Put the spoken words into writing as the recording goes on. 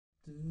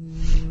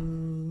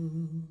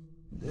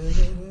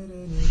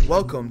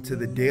Welcome to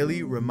the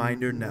Daily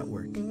Reminder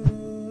Network.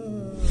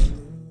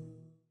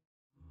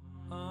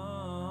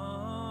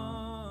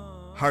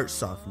 Heart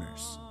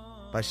Softeners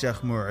by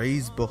Sheikh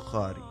Muiz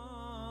Bukhary.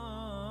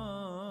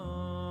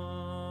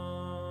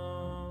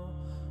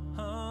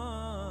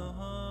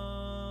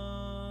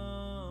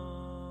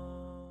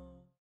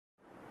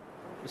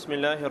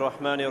 Bismillahir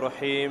Rahmanir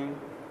Rahim.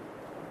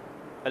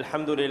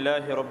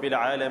 Alhamdulillahi Rabbil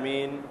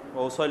Alameen.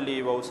 Wa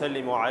usalli wa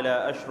usallimu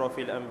ala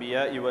ashrafil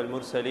anbiya'i wal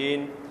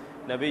mursaleen.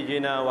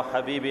 Nabiyyina wa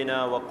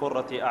habibina wa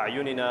qurrati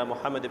a'yunina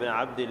Muhammad ibn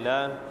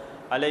Abdullah.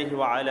 Alayhi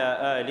wa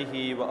ala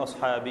alihi wa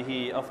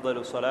ashabihi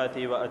afdalu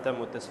salati wa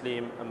atammu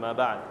taslim. Amma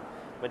ba'd.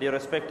 My dear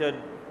respected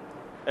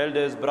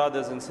elders,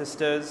 brothers and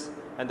sisters,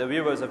 and the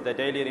viewers of the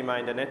Daily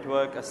Reminder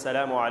Network,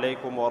 Assalaamu,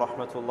 Alaikum wa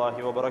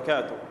Rahmatullahi wa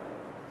Barakaathuhu.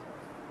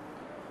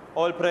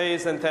 All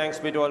praise and thanks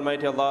be to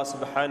Almighty Allah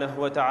subhanahu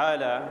wa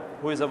ta'ala,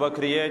 who is our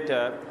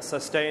creator,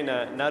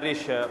 sustainer,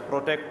 nourisher,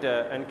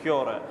 protector and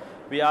curer.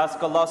 We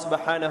ask Allah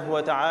subhanahu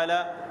wa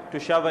ta'ala to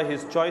shower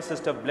His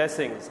choicest of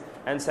blessings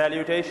and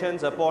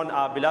salutations upon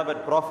our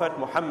beloved Prophet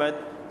Muhammad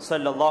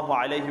sallallahu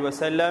alayhi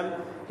wasallam,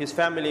 his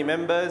family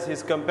members,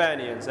 his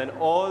companions, and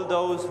all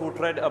those who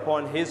tread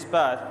upon his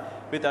path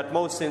with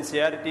utmost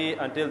sincerity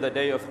until the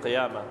day of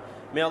Qiyamah.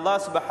 May Allah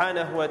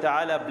subhanahu wa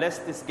ta'ala bless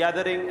this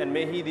gathering, and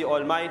may He the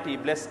Almighty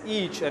bless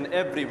each and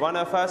every one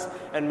of us,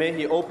 and may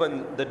He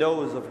open the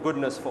doors of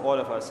goodness for all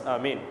of us.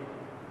 Ameen.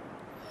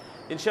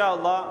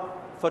 Inshallah,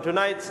 for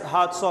tonight's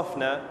heart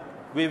softener,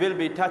 we will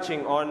be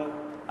touching on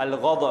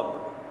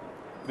Al-Ghadab.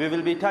 We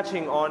will be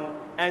touching on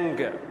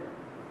anger.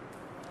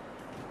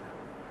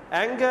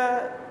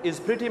 Anger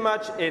is pretty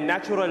much a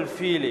natural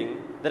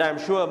feeling that I'm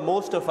sure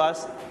most of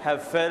us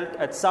have felt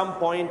at some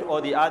point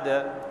or the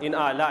other in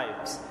our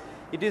lives.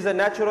 It is a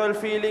natural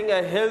feeling,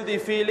 a healthy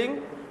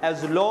feeling,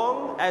 as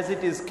long as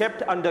it is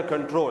kept under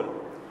control.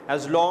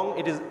 As long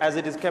as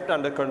it is kept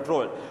under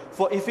control.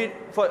 For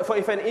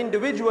if an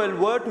individual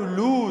were to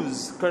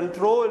lose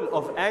control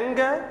of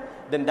anger,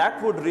 then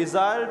that would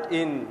result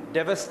in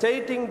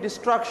devastating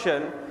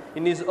destruction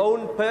in his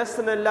own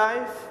personal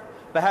life,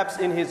 perhaps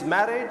in his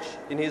marriage,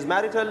 in his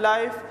marital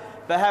life,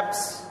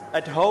 perhaps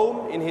at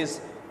home, in his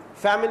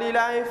family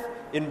life,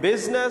 in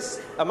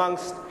business,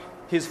 amongst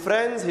his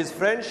friends, his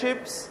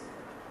friendships.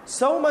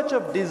 So much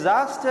of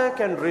disaster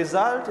can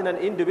result in an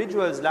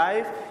individual's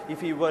life if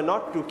he were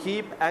not to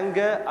keep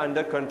anger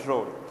under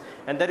control.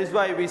 And that is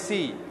why we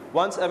see,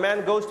 once a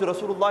man goes to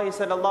Rasulullah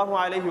sallallahu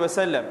alayhi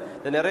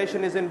wasallam, the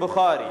narration is in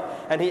Bukhari,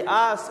 and he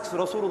asks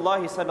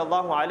Rasulullah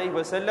sallallahu alayhi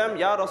wasallam,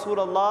 Ya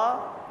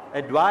Rasulullah,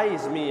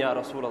 advise me, Ya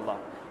Rasulullah.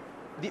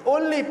 The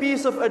only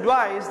piece of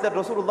advice that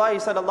Rasulullah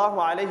sallallahu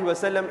alayhi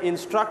wasallam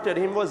instructed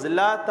him was,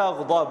 La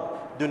taghdab.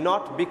 Do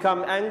not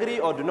become angry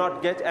or do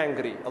not get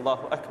angry.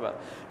 Allahu Akbar.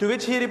 To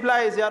which he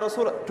replies, Ya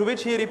Rasul, to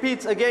which he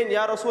repeats again,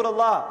 Ya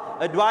Rasulullah,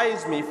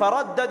 advise me.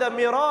 Faraddada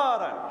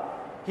miraran.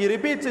 He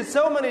repeats it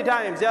so many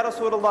times, Ya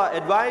Rasulullah,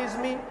 advise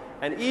me.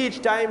 And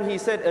each time he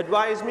said,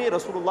 advise me,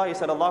 Rasulullah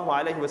sallallahu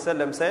alayhi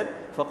wasallam said,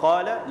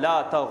 فَقَالَ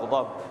لَا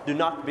تَغْضَبْ. Do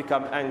not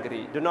become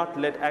angry. Do not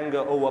let anger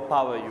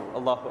overpower you.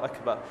 Allahu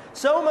Akbar.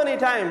 So many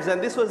times,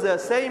 and this was the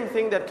same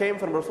thing that came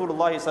from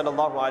Rasulullah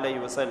sallallahu alayhi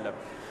wasallam.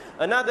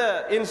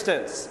 Another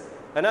instance,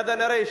 another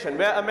narration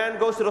where a man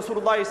goes to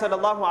Rasulullah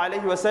sallallahu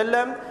alayhi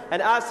wasallam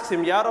and asks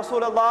him, Ya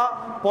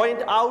Rasulullah,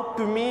 point out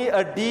to me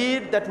a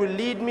deed that will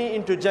lead me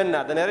into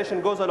Jannah. The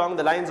narration goes along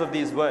the lines of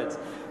these words.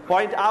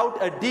 Point out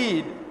a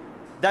deed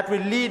that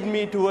will lead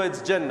me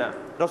towards Jannah.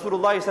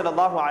 Rasulullah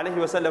sallallahu alayhi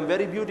wasallam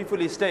very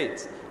beautifully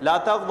states,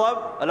 La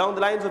taghdab, along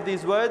the lines of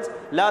these words,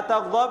 La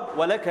taghdab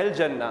wa lakal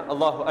Jannah.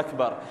 Allahu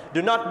Akbar.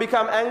 Do not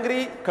become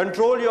angry,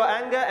 control your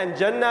anger, and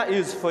Jannah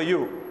is for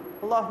you.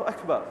 Allahu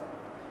Akbar.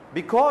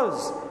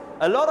 Because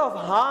a lot of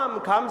harm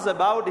comes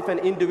about if an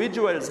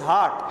individual's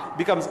heart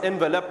becomes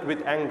enveloped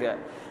with anger.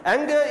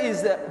 Anger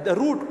is the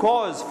root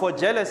cause for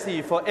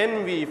jealousy, for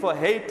envy, for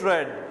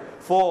hatred,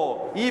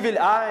 for evil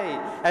eye,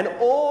 and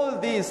all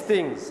these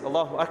things.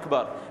 Allahu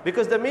Akbar.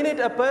 Because the minute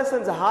a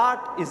person's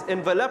heart is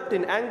enveloped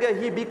in anger,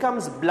 he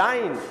becomes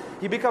blind.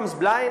 He becomes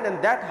blind,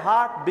 and that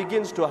heart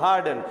begins to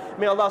harden.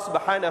 May Allah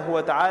subhanahu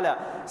wa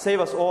ta'ala save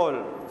us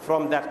all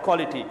from that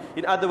quality.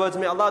 In other words,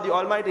 may Allah the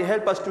Almighty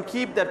help us to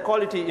keep that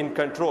quality in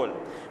control.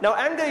 Now,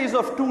 anger is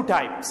of two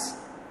types.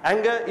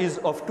 Anger is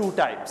of two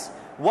types.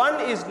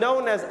 One is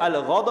known as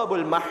Al-Ghadab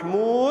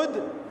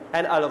al-Mahmud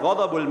and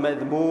Al-Ghadab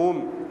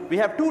al-Madhmoom. We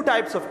have two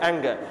types of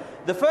anger.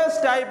 The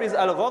first type is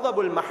Al-Ghadab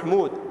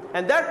al-Mahmud,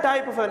 and that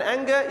type of an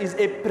anger is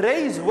a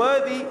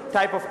praiseworthy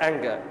type of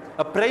anger.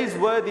 A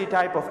praiseworthy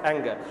type of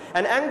anger.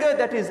 An anger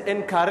that is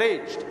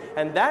encouraged.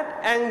 And that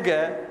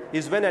anger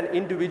is when an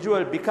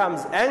individual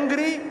becomes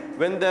angry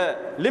when the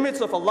limits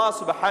of Allah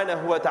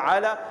subhanahu wa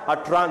ta'ala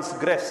are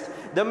transgressed.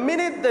 The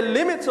minute the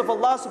limits of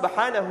Allah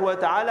subhanahu wa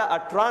ta'ala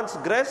are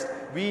transgressed,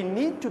 we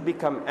need to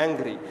become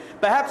angry.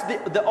 Perhaps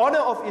the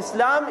honor of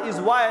Islam is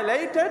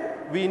violated,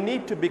 we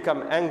need to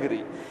become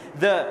angry.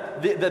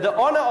 The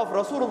honor of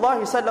Rasulullah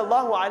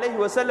sallallahu alayhi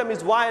wa sallam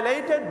is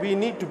violated, we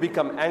need to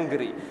become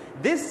angry.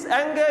 This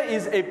anger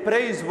is a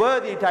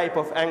praiseworthy type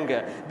of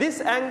anger.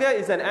 This anger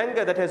is an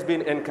anger that has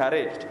been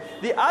encouraged.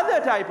 The other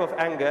type of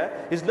anger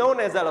is known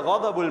as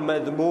al-ghadab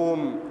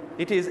al-madhmoom.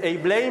 It is a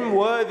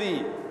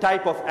blameworthy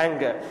type of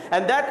anger.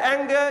 And that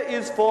anger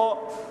is for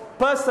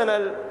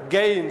personal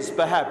gains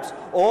perhaps,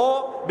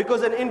 or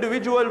because an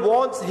individual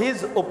wants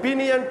his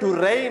opinion to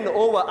reign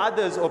over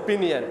others'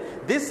 opinion.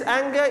 This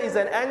anger is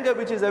an anger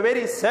which is a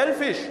very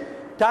selfish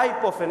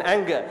type of an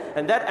anger,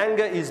 and that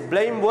anger is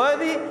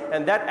blameworthy,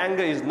 and that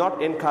anger is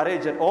not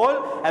encouraged at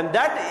all, and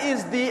that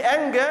is the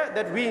anger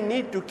that we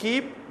need to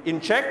keep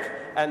in check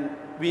and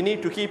we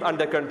need to keep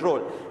under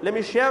control. Let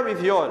me share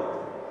with you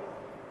all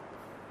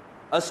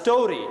a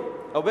story,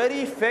 a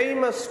very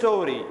famous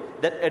story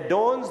that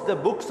adorns the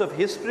books of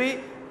history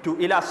to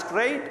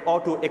illustrate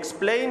or to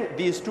explain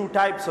these two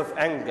types of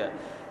anger.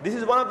 This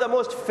is one of the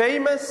most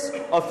famous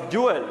of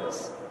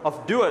duels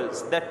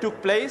that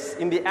took place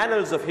in the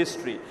annals of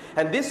history.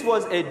 And this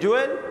was a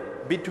duel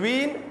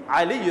between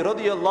Ali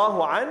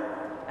radiallahu an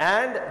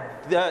and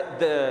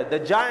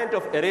the giant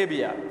of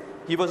Arabia.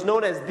 He was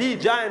known as the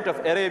giant of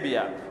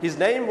Arabia. His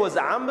name was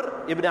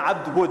Amr ibn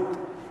Abd Wud.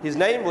 His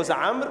name was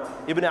Amr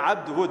ibn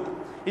Abd Wud.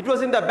 It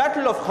was in the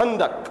battle of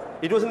Khandaq.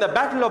 It was in the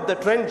battle of the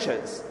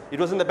trenches. It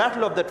was in the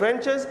battle of the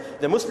trenches.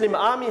 The Muslim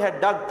army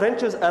had dug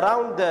trenches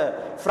around the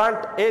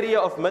front area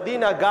of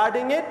Medina,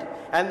 guarding it.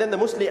 And then the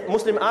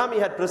Muslim army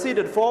had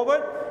proceeded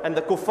forward, and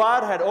the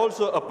kuffar had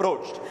also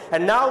approached.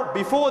 And now,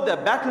 before the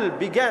battle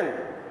began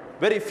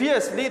very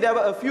fiercely, there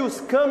were a few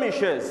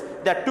skirmishes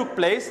that took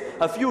place,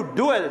 a few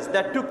duels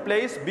that took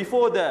place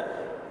before the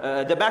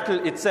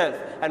battle itself.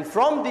 And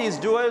from these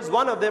duels,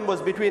 one of them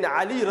was between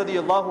Ali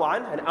radiallahu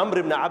anh and Amr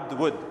ibn Abd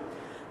Wud.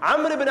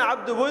 Amr ibn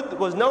Abd Wud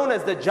was known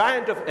as the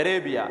giant of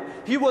Arabia.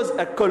 He was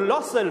a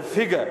colossal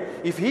figure.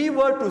 If he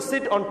were to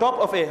sit on top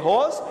of a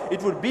horse,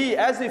 it would be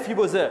as if he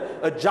was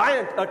a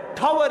giant, a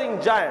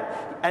towering giant.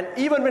 And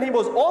even when he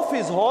was off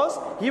his horse,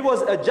 he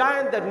was a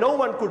giant that no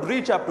one could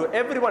reach up to.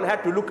 Everyone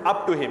had to look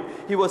up to him.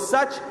 He was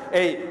such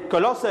a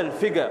colossal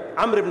figure,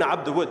 Amr ibn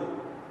Abd Wud.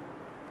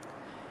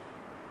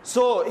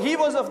 So he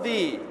was of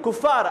the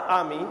Kuffar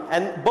army,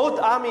 and both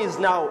armies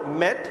now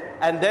met,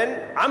 and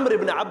then Amr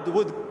ibn Abd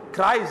Wud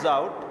cries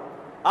out,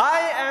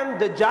 I am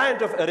the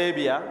giant of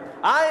Arabia,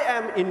 I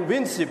am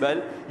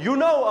invincible, you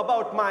know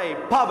about my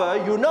power,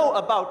 you know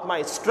about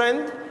my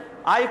strength,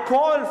 I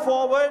call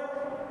forward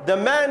the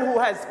man who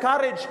has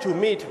courage to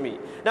meet me.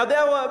 Now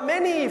there were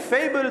many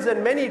fables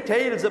and many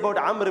tales about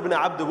Amr ibn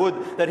Abd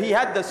Wud, that he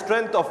had the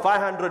strength of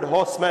 500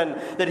 horsemen,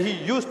 that he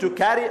used to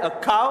carry a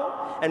cow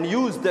and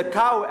use the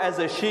cow as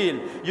a shield.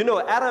 You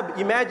know, Arab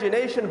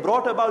imagination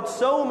brought about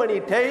so many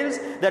tales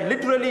that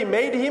literally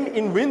made him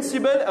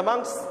invincible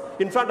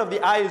in front of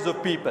the eyes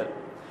of people.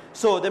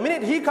 So the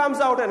minute he comes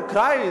out and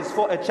cries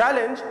for a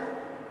challenge,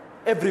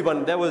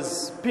 there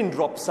was pin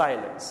drop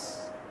silence.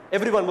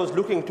 Everyone was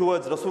looking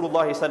towards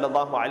Rasulullah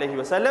sallallahu alayhi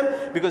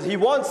wasallam, because he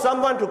wants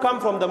someone to come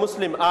from the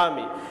Muslim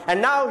army.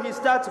 And now he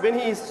starts, when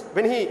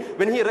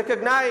he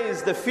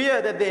recognized the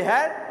fear that they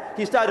had,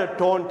 he started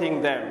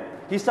taunting them.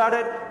 He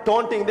started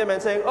taunting them and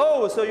saying,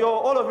 oh, so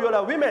all of you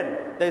are women.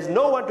 There is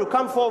no one to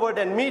come forward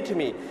and meet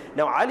me.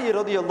 Now Ali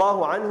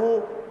radiallahu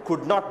anhu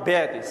could not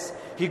bear this.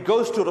 He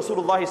goes to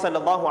Rasulullah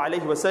sallallahu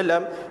alayhi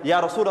wasallam,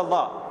 Ya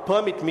Rasulullah,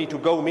 permit me to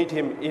go meet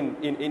him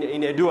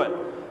in a duel.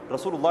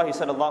 Rasulullah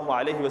sallallahu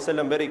alayhi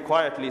wasallam very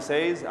quietly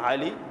says,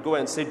 Ali, go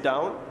and sit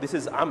down. This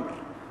is Amr.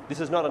 This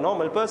is not a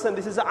normal person,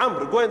 this is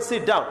Amr. Go and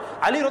sit down.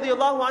 Ali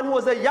radiallahu anhu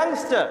was a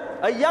youngster,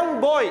 a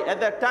young boy at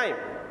that time.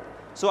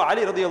 So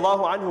Ali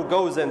radiallahu anhu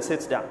goes and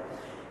sits down.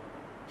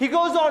 He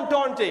goes on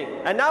taunting,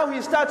 and now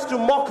he starts to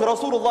mock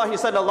Rasulullah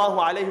sallallahu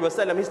alayhi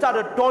wasallam. He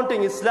started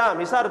taunting Islam,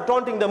 he started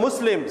taunting the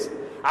Muslims.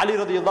 Ali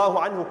radiallahu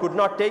anhu could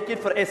not take it.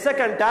 For a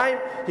second time,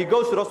 he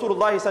goes to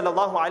Rasulullah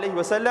sallallahu alayhi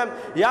wasallam,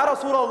 Ya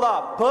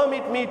Rasulullah,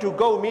 permit me to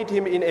go meet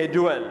him in a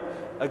duel.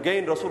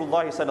 Again,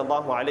 Rasulullah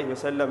sallallahu alayhi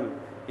wasallam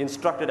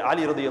instructed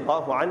Ali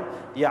radiallahu anhu,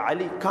 Ya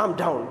Ali, calm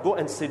down, go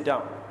and sit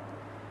down.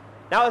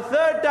 Now a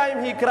third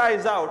time he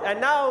cries out,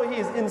 and now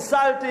he's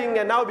insulting,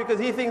 and now because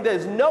he thinks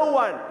there's no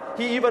one,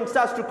 he even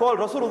starts to call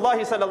Rasulullah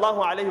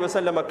sallallahu alayhi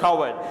wasallam a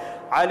coward.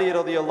 Ali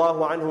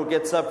radiallahu anhu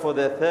gets up for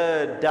the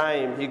third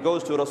time. He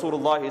goes to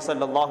Rasulullah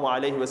sallallahu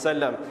alayhi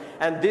wasallam,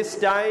 and this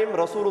time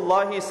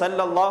Rasulullah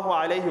sallallahu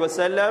alayhi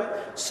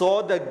wasallam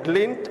saw the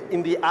glint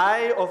in the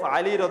eye of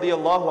Ali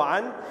radiallahu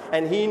anhu,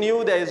 and he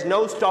knew there is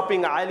no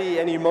stopping Ali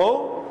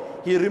anymore.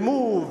 He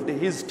removed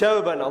his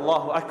turban,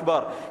 Allahu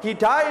Akbar. He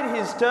tied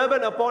his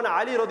turban upon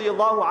Ali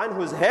radiallahu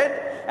anhu's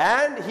head,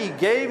 and he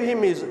gave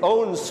him his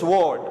own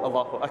sword,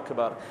 Allahu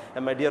Akbar.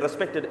 And my dear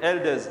respected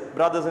elders,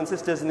 brothers and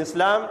sisters in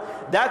Islam,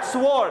 that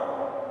sword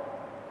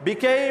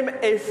became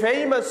a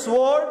famous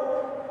sword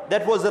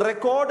that was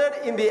recorded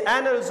in the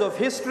annals of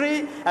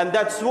history, and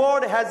that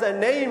sword has a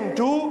name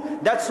too.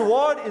 That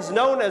sword is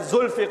known as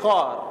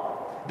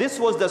Zulfiqar. This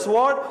was the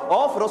sword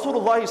of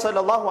Rasulullah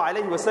sallallahu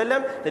alayhi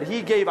wasallam that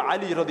he gave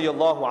Ali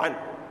radiallahu anhu.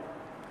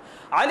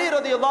 Ali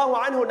radiallahu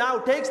anhu now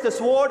takes the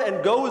sword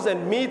and goes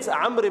and meets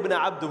Amr ibn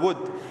Abd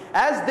Wud.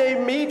 As they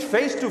meet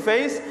face to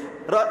face,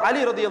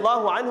 Ali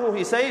radiallahu anhu,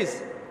 he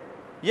says,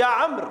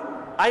 Ya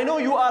Amr, I know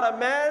you are a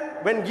man,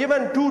 when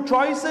given two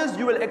choices,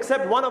 you will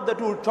accept one of the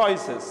two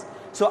choices.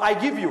 So I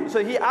give you.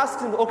 So he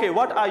asks him, okay,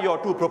 what are your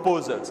two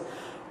proposals?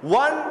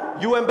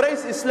 One, you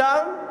embrace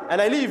Islam and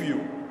I leave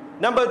you.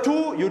 Number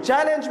two, you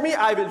challenge me,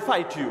 I will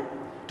fight you.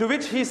 To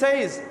which he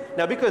says,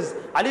 now because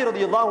Ali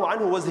radiallahu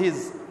anhu was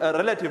his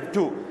relative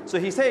too. So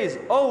he says,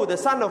 oh, the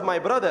son of my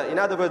brother, in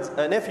other words,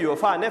 a nephew, a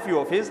far nephew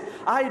of his,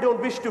 I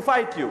don't wish to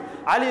fight you.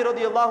 Ali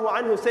radiallahu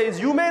anhu says,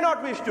 you may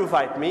not wish to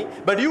fight me,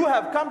 but you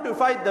have come to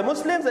fight the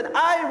Muslims and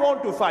I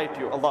want to fight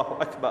you.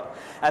 Allahu Akbar.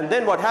 And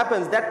then what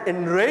happens, that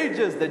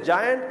enrages the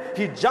giant.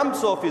 He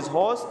jumps off his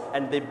horse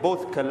and they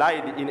both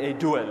collide in a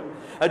duel.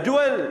 A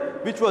duel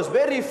which was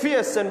very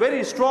fierce and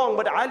very strong,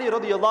 but Ali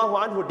radiallahu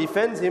anhu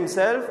defends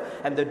himself,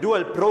 and the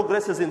duel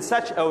progresses in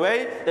such a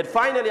way that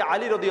finally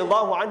Ali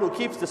radiallahu anhu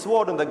keeps the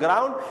sword on the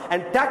ground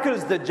and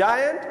tackles the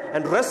giant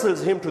and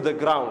wrestles him to the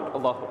ground.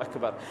 Allahu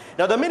Akbar.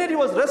 Now the minute he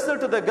was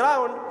wrestled to the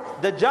ground,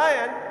 the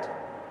giant,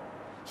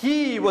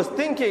 he was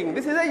thinking,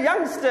 this is a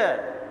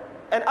youngster,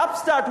 an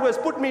upstart who has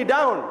put me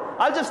down.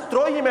 I'll just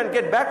throw him and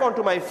get back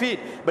onto my feet.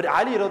 But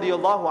Ali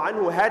radiallahu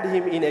anhu had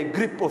him in a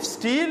grip of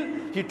steel.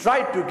 He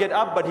tried to get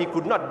up, but he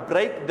could not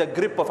break the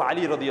grip of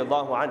Ali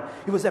radiallahu anhu.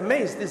 He was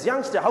amazed, this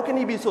youngster, how can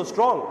he be so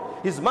strong?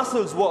 His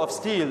muscles were of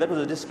steel. That was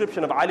a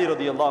description of Ali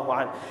radiallahu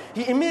anhu.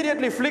 He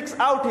immediately flicks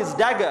out his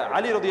dagger,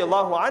 Ali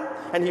radiallahu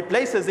anhu, and he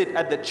places it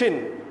at the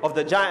chin of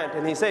the giant,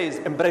 and he says,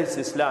 embrace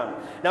Islam.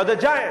 Now the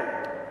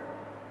giant,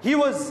 he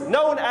was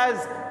known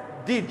as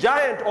the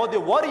giant or the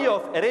warrior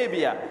of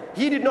Arabia.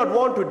 He did not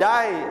want to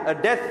die a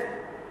death,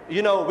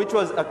 which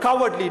was a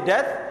cowardly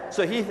death.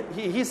 So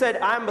he said,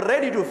 I'm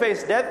ready to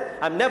face death.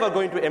 I'm never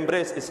going to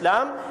embrace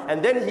Islam.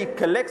 And then he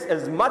collects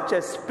as much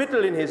as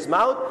spittle in his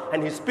mouth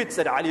and he spits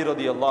at Ali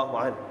radiallahu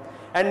anhu.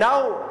 And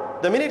now,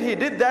 the minute he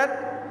did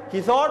that,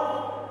 he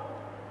thought,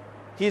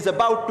 he's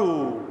about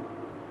to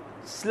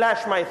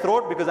slash my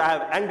throat because I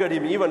have angered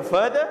him even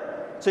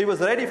further. So he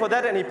was ready for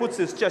that and he puts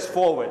his chest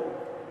forward.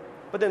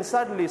 But then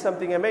suddenly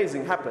something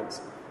amazing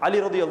happens. Ali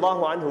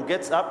radiallahu anhu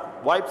gets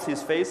up, wipes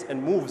his face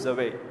and moves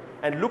away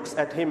and looks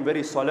at him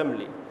very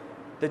solemnly.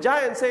 The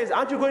giant says,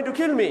 aren't you going to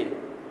kill me?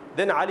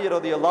 Then Ali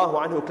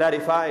radiallahu anhu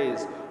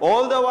clarifies,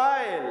 all the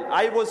while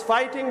I was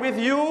fighting with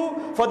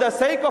you for the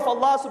sake of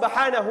Allah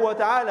subhanahu wa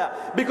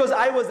ta'ala, because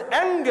I was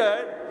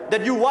angered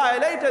that you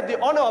violated the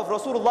honor of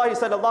Rasulullah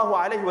sallallahu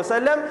alayhi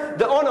wasallam,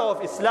 the honor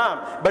of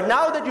Islam. But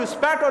now that you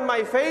spat on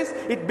my face,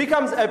 it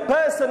becomes a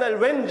personal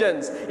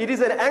vengeance. It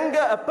is an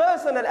anger, a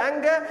personal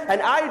anger,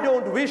 and I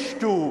don't wish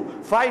to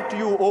fight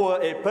you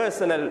over a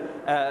personal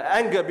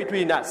anger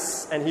between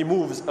us. And he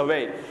moves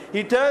away.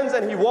 He turns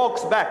and he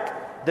walks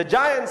back. The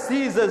giant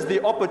seizes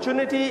the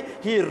opportunity.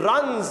 He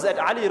runs at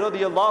Ali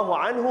radiallahu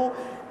anhu,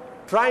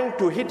 trying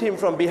to hit him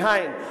from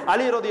behind.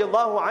 Ali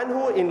radiallahu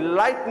anhu, in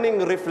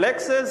lightning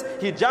reflexes,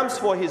 he jumps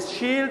for his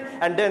shield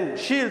and then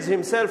shields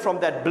himself from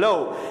that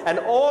blow. And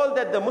all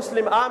that the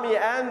Muslim army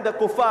and the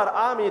Kuffar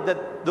army,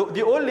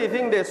 the only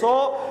thing they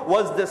saw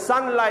was the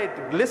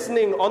sunlight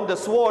glistening on the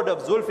sword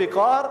of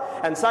Zulfiqar,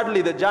 and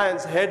suddenly the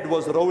giant's head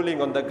was rolling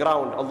on the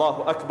ground.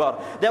 Allahu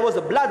Akbar. There was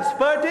blood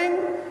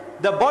spurting,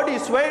 the body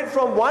swayed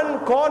from one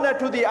corner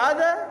to the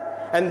other,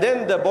 and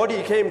then the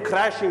body came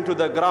crashing to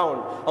the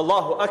ground.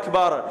 Allahu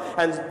Akbar.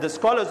 And the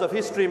scholars of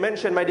history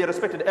mention, my dear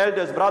respected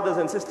elders, brothers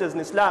and sisters in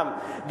Islam,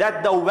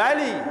 that the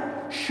valley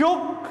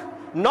shook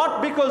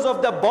not because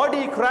of the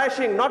body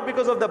crashing, not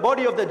because of the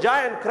body of the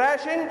giant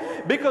crashing,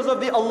 because of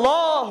the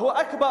Allahu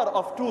Akbar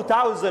of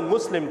 2,000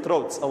 Muslim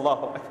throats.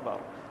 Allahu Akbar.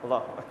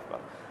 Allahu Akbar.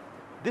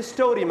 This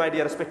story, my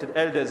dear respected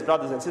elders,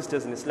 brothers and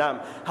sisters in Islam,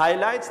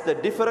 highlights the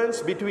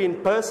difference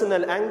between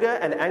personal anger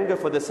and anger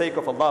for the sake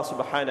of Allah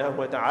subhanahu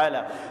wa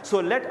ta'ala. So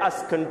let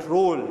us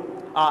control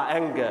our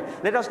anger.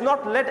 Let us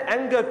not let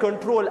anger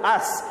control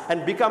us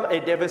and become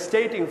a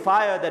devastating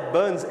fire that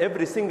burns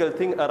every single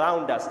thing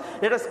around us.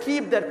 Let us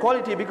keep that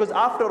quality, because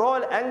after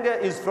all, anger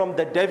is from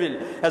the devil.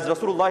 As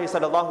Rasulullah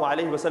sallallahu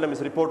alayhi wa sallam is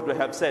reported to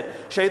have said,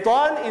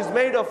 Shaitan is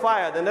made of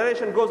fire. The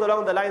narration goes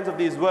along the lines of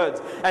these words.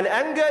 And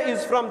anger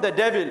is from the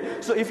devil.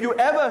 So if you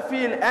ever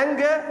feel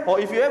anger, or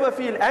if you ever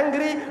feel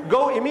angry,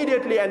 go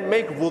immediately and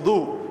make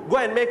wudu. Go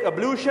and make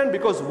ablution,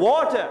 because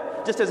water,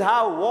 just as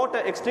how water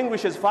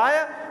extinguishes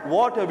fire,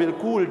 water will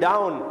cool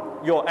down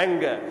your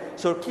anger.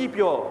 So keep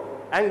your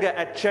anger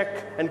at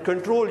check and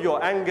control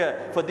your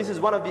anger, for this is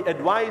one of the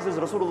advices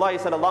Rasulullah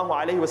sallallahu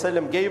alaihi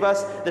wasallam gave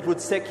us that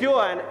would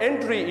secure an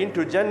entry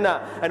into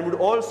Jannah and would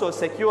also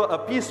secure a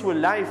peaceful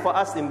life for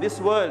us in this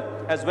world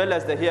as well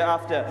as the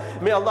hereafter.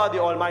 May Allah the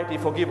Almighty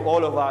forgive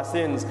all of our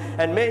sins,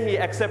 and may He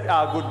accept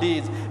our good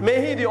deeds.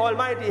 May He the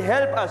Almighty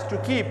help us to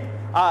keep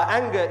our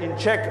anger in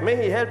check.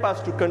 May He help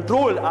us to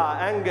control our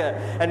anger.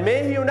 And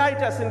may He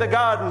unite us in the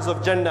gardens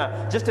of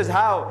Jannah, just as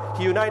how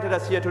He united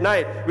us here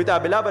tonight with our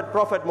beloved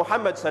Prophet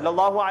Muhammad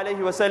sallallahu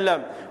alayhi wa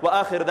sallam.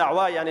 Wa akhir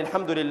da'waya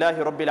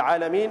alhamdulillahi rabbil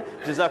alameen.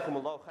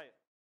 Jazakumullahu khair.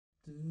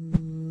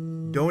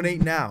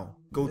 Donate now.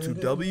 Go to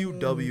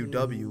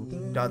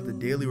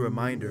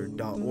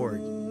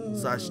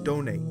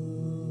www.thedailyreminder.org/donate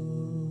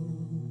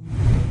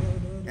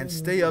and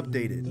stay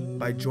updated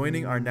by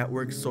joining our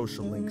network's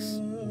social links.